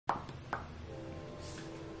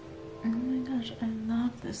gosh, I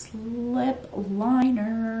love this lip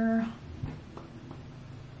liner.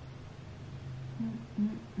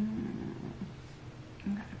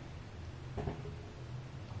 Okay.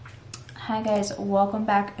 Hi guys, welcome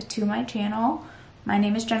back to my channel. My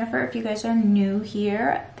name is Jennifer. If you guys are new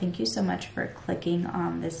here, thank you so much for clicking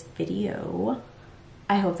on this video.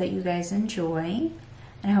 I hope that you guys enjoy,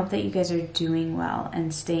 and I hope that you guys are doing well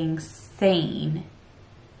and staying sane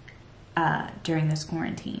during this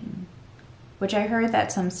quarantine, which I heard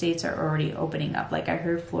that some states are already opening up. Like I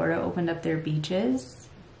heard Florida opened up their beaches,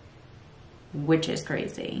 which is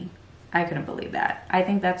crazy. I couldn't believe that. I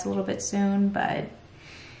think that's a little bit soon, but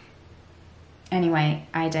anyway,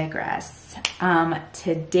 I digress.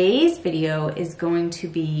 Today's video is going to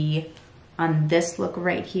be on this look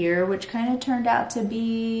right here, which kind of turned out to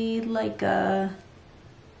be like a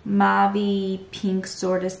mauve pink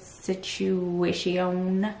sort of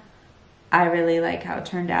situation. I really like how it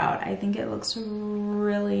turned out. I think it looks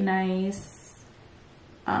really nice.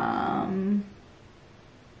 Yeah,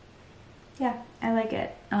 I like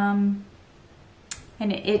it. And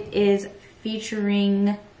it is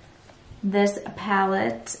featuring this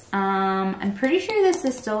palette. I'm pretty sure this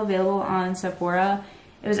is still available on Sephora.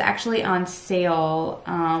 It was actually on sale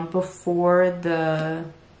before the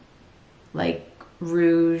like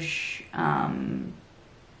Rouge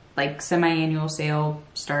like semi-annual sale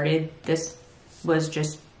started. This was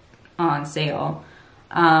just on sale.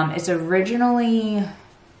 It's originally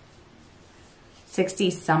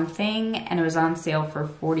 60 something and it was on sale for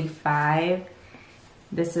 45.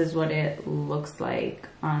 This is what it looks like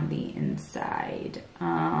on the inside.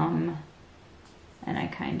 And I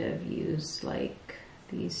kind of used like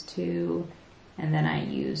these two, and then I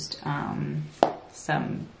used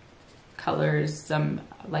some colors, some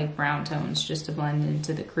like brown tones just to blend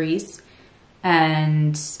into the crease.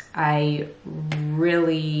 And I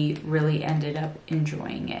really ended up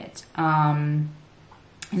enjoying it. I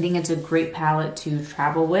think it's a great palette to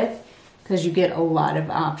travel with because you get a lot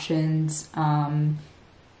of options.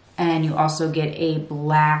 And you also get a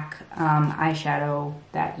black eyeshadow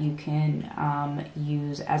that you can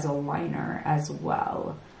use as a liner as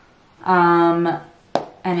well. And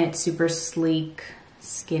it's super sleek,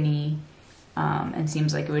 skinny, and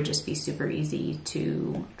seems like it would just be super easy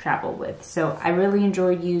to travel with. So I really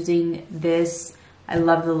enjoyed using this. I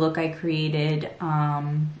love the look I created.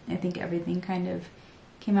 I think everything kind of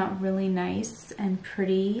came out really nice and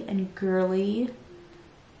pretty and girly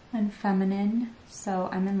and feminine. So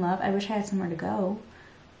I'm in love. I wish I had somewhere to go,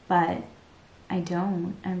 but I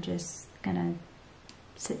don't. I'm just gonna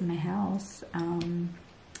sit in my house.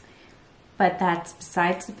 But that's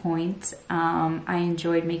besides the point. I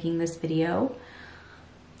enjoyed making this video.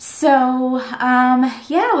 So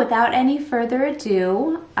yeah, without any further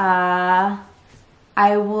ado, I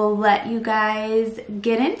will let you guys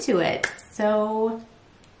get into it. So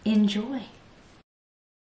enjoy.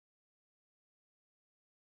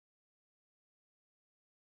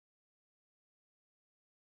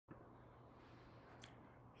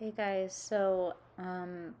 Hey guys, so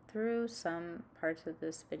through some parts of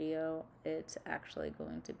this video, it's actually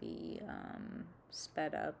going to be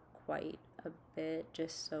sped up quite a bit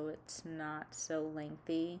just so it's not so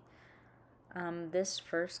lengthy. This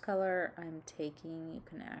first color I'm taking, you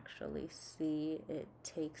can actually see it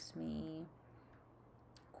takes me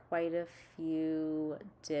quite a few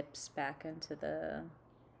dips back into the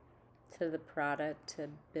product to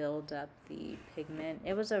build up the pigment.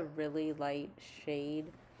 It was a really light shade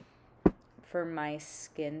for my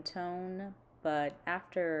skin tone, but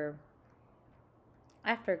after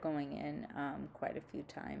going in quite a few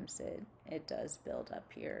times, it does build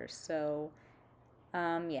up here. So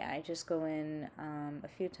yeah, I just go in a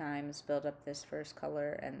few times, build up this first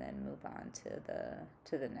color, and then move on to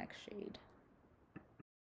the next shade.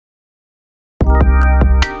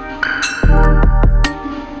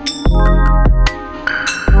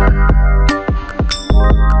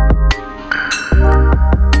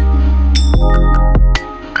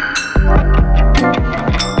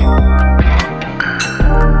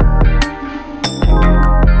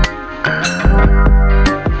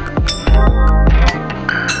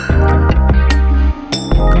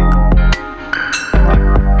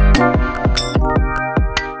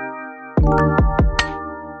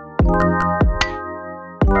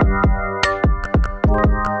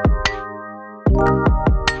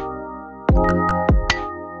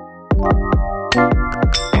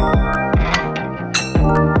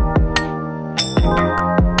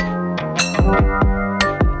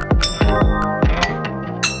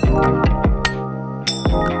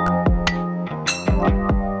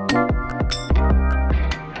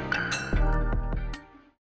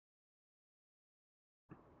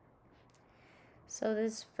 So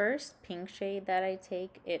this first pink shade that I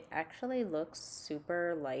take, it actually looks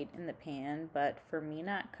super light in the pan, but for me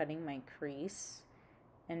not cutting my crease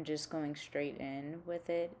and just going straight in with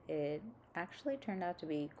it, it actually turned out to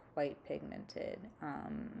be quite pigmented.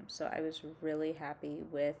 So I was really happy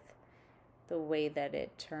with the way that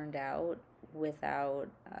it turned out without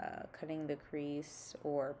cutting the crease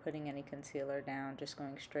or putting any concealer down, just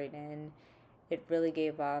going straight in. It really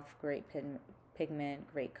gave off great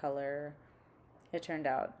pigment, great color. It turned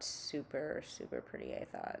out super, super pretty, I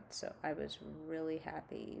thought. So I was really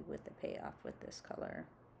happy with the payoff with this color.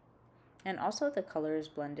 And also the colors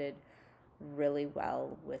blended really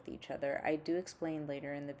well with each other. I do explain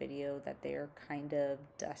later in the video that they are kind of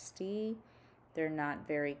dusty. They're not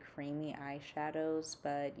very creamy eyeshadows,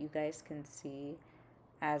 but you guys can see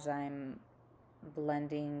as I'm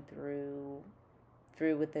blending through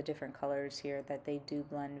with the different colors here that they do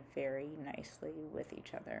blend very nicely with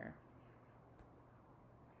each other.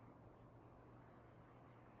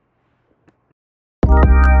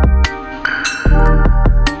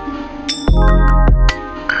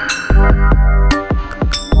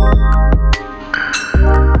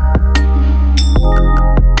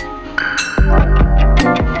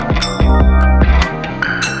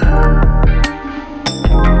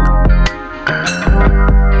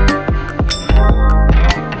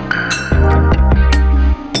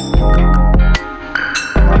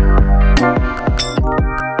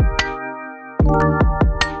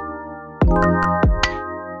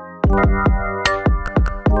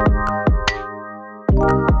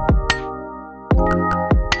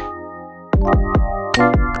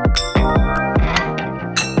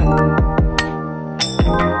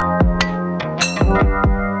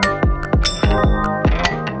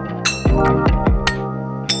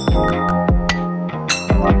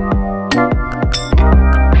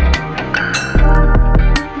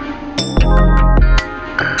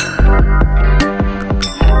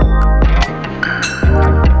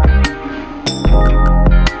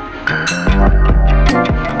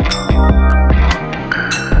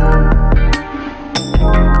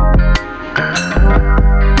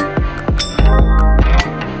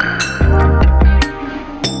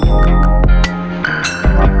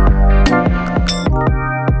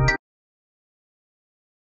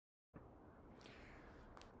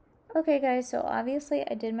 Okay guys, so obviously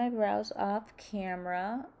I did my brows off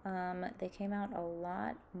camera. They came out a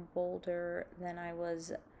lot bolder than I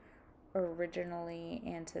was originally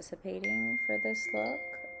anticipating for this look.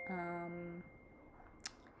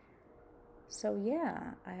 So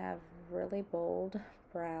yeah, I have really bold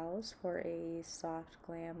brows for a soft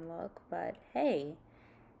glam look, but hey,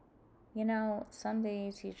 you know, some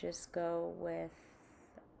days you just go with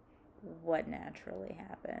what naturally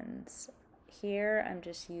happens. Here I'm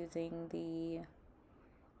just using the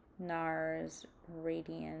NARS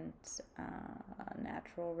Radiant,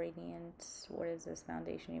 Natural Radiant, what is this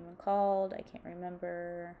foundation even called? I can't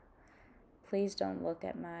remember. Please don't look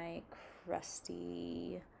at my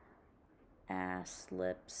crusty ass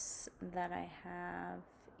lips that I have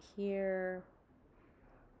here.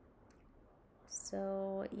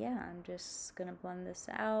 So yeah, I'm just gonna blend this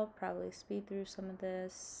out, probably speed through some of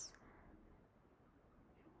this.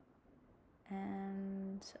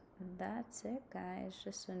 And that's it, guys.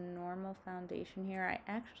 Just a normal foundation here.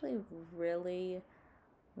 I actually really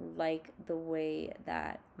like the way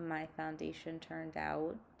that my foundation turned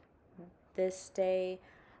out this day.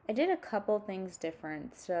 I did a couple things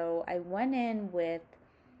different. So I went in with,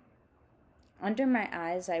 under my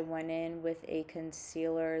eyes, I went in with a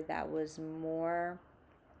concealer that was more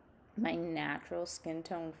my natural skin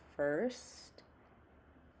tone first.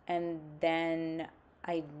 And then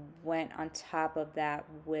I went on top of that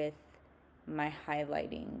with my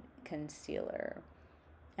highlighting concealer.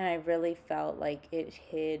 And I really felt like it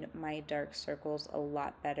hid my dark circles a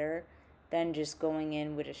lot better than just going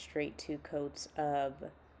in with a straight 2 coats of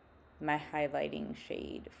my highlighting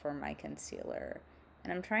shade for my concealer.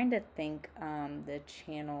 And I'm trying to think the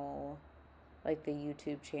channel, like the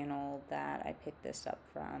YouTube channel that I picked this up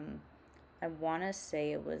from. I want to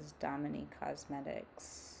say it was Dominique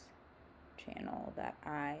Cosmetics channel that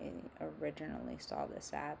I originally saw this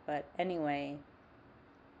at, but anyway,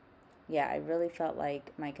 yeah, I really felt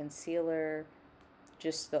like my concealer,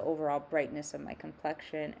 just the overall brightness of my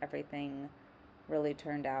complexion, everything really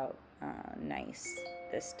turned out nice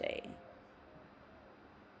this day.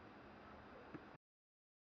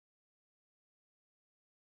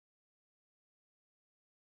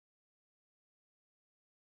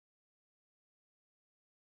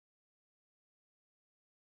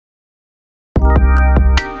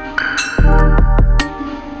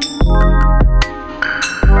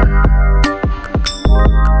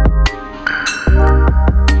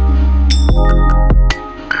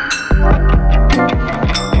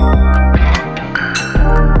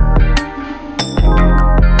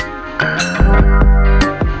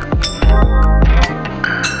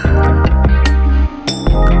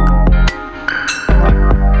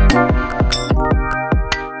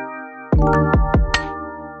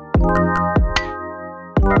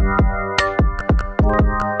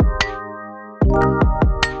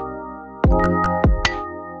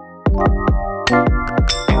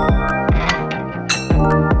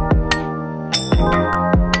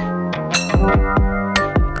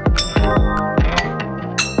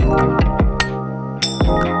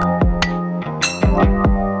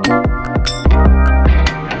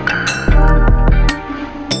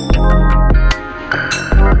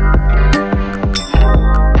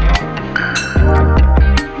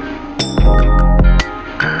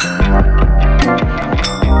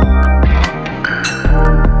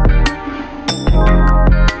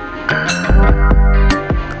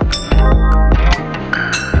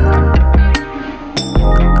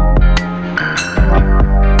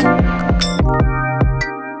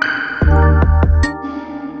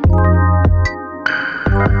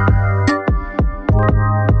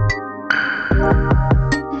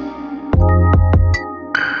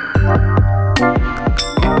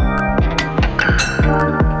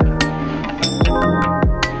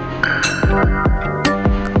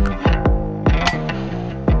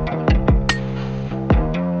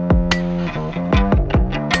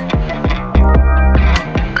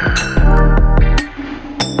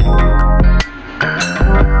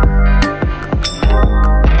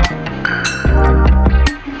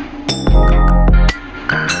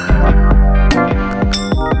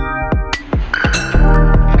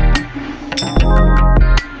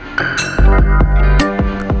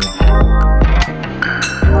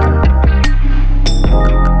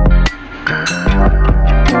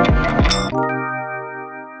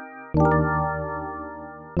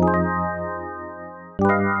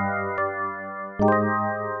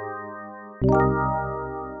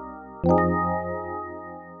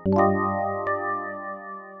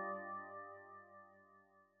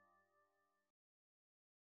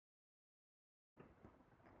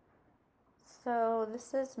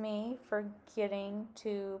 this is me forgetting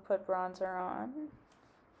to put bronzer on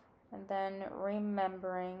and then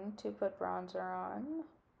remembering to put bronzer on.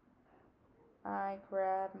 I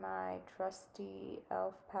grab my trusty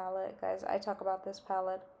e.l.f. palette. Guys, I talk about this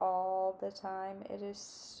palette all the time. It is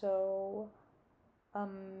so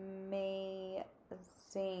amazing.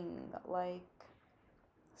 Like,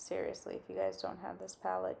 seriously, if you guys don't have this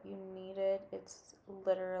palette, you need it. It's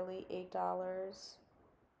literally $8.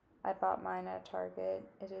 I bought mine at Target.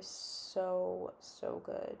 It is so, so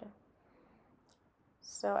good.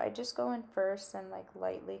 So I just go in first and like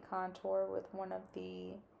lightly contour with one of the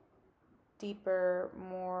deeper,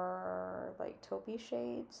 more like taupey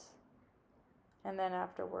shades. And then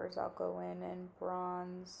afterwards I'll go in and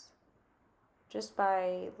bronze just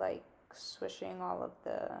by like swishing all of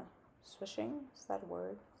the, swishing, is that a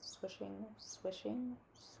word? Swishing.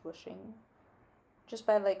 Just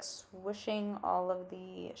by like swishing all of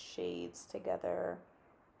the shades together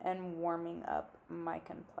and warming up my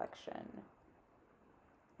complexion.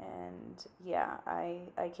 And yeah,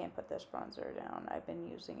 I can't put this bronzer down. I've been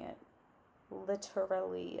using it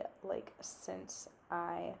literally like since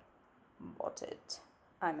I bought it.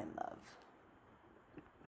 I'm in love.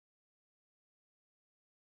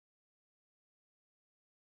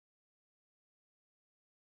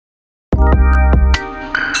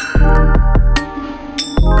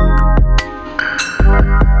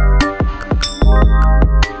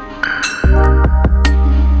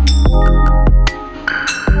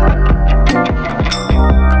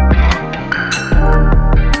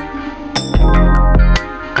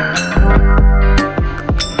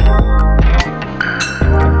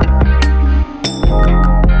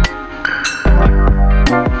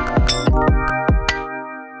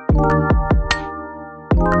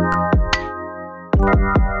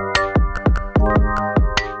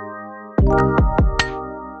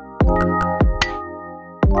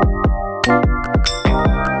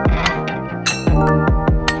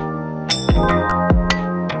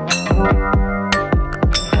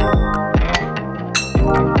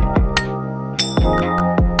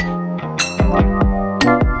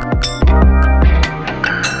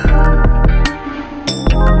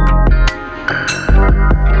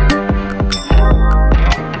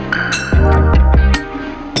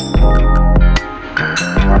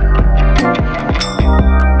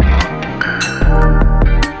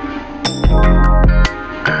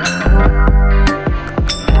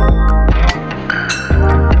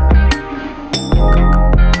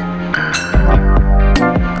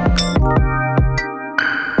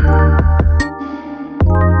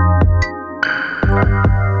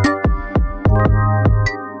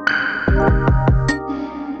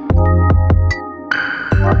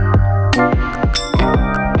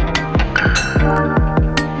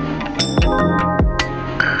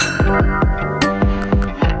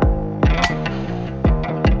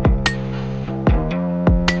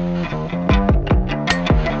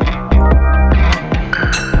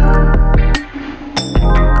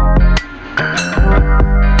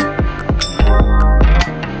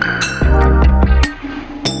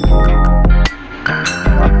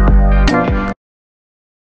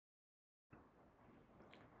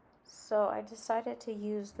 So I decided to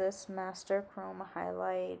use this Master Chrome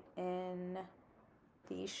highlight in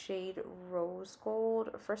the shade Rose Gold.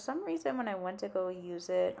 For some reason, when I went to go use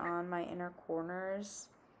it on my inner corners,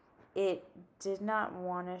 it did not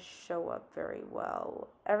want to show up very well.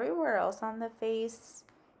 Everywhere else on the face,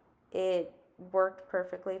 it worked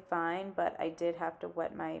perfectly fine, but I did have to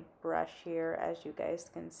wet my brush here, as you guys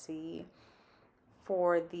can see,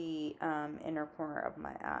 for the inner corner of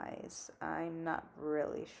my eyes. I'm not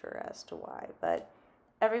really sure as to why, but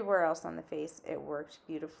everywhere else on the face it worked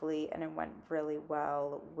beautifully, and it went really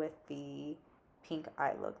well with the pink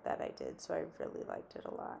eye look that I did, so I really liked it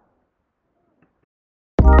a lot.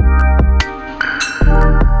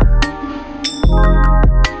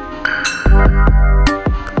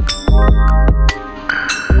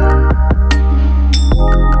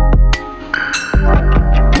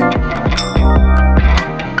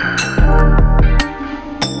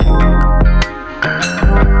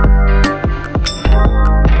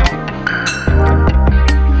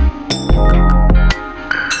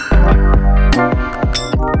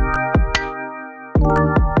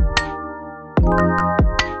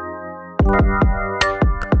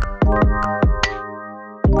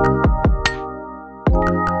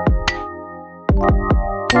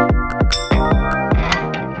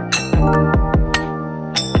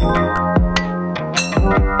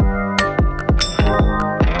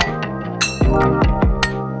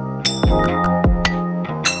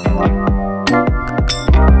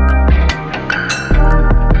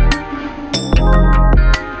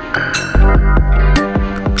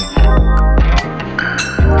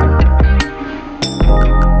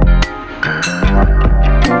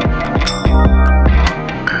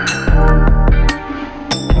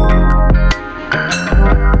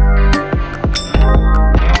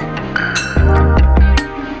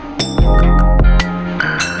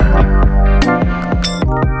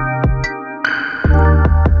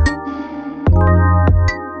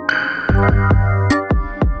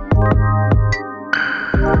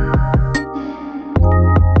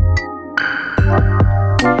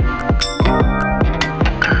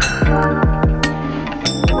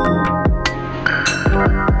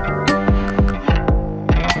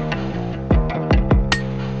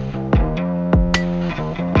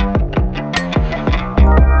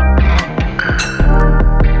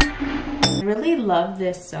 love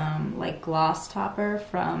this like gloss topper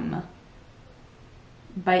from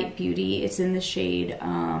Bite Beauty. It's in the shade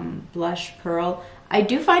Blush Pearl. I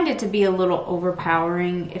do find it to be a little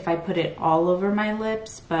overpowering if I put it all over my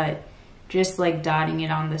lips, but just like dotting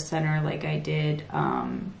it on the center like I did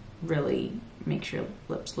really makes your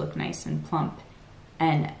lips look nice and plump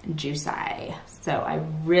and juicy. So I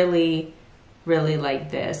really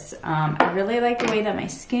like this. I really like the way that my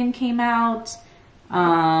skin came out.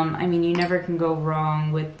 I mean, you never can go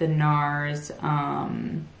wrong with the NARS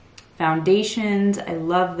foundations. I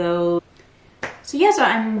love those. So yeah, so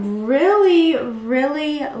I'm really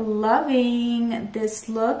loving this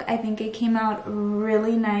look. I think it came out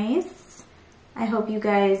really nice. I hope you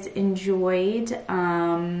guys enjoyed.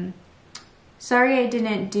 Sorry I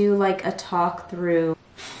didn't do like a talk through.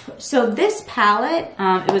 So this palette,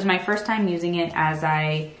 it was my first time using it, as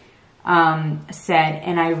I said,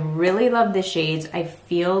 and I really love the shades. I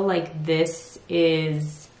feel like this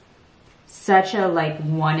is such a like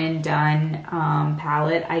one and done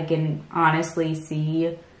palette. I can honestly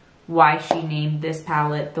see why she named this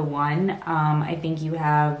palette the one. I think you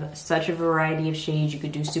have such a variety of shades. You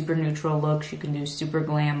could do super neutral looks, you can do super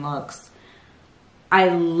glam looks. I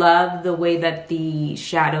love the way that the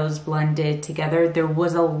shadows blended together. There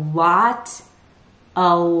was a lot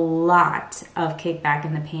of kickback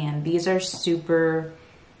in the pan. These are super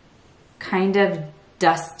kind of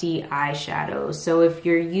dusty eyeshadows. So if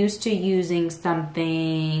you're used to using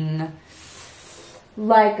something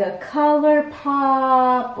like a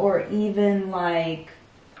Colourpop or even like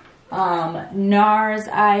NARS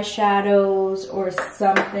eyeshadows or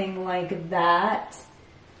something like that,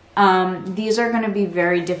 these are going to be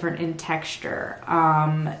very different in texture.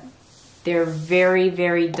 They're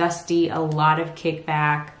very dusty, a lot of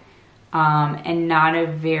kickback, and not a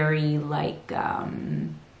very like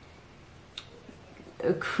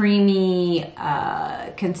creamy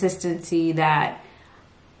consistency that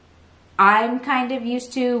I'm kind of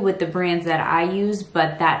used to with the brands that I use.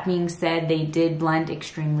 But that being said, they did blend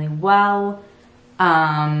extremely well.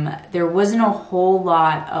 There wasn't a whole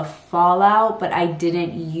lot of fallout, but I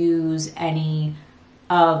didn't use any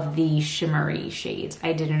of the shimmery shades.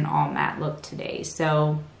 I did an all matte look today,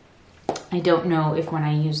 so I don't know if when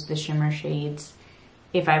I use the shimmer shades,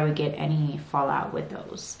 if I would get any fallout with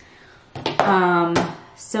those.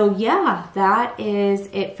 So yeah, that is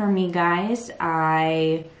it for me, guys.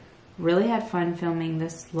 I really had fun filming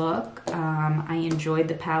this look. I enjoyed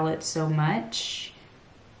the palette so much,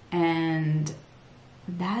 and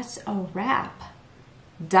that's a wrap.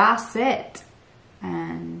 That's it.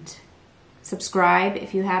 And subscribe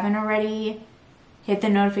if you haven't already. Hit the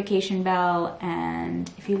notification bell,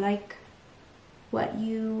 and if you like what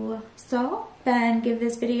you saw, then give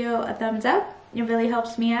this video a thumbs up. It really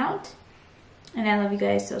helps me out, and I love you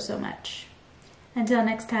guys so much. Until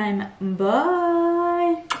next time, bye.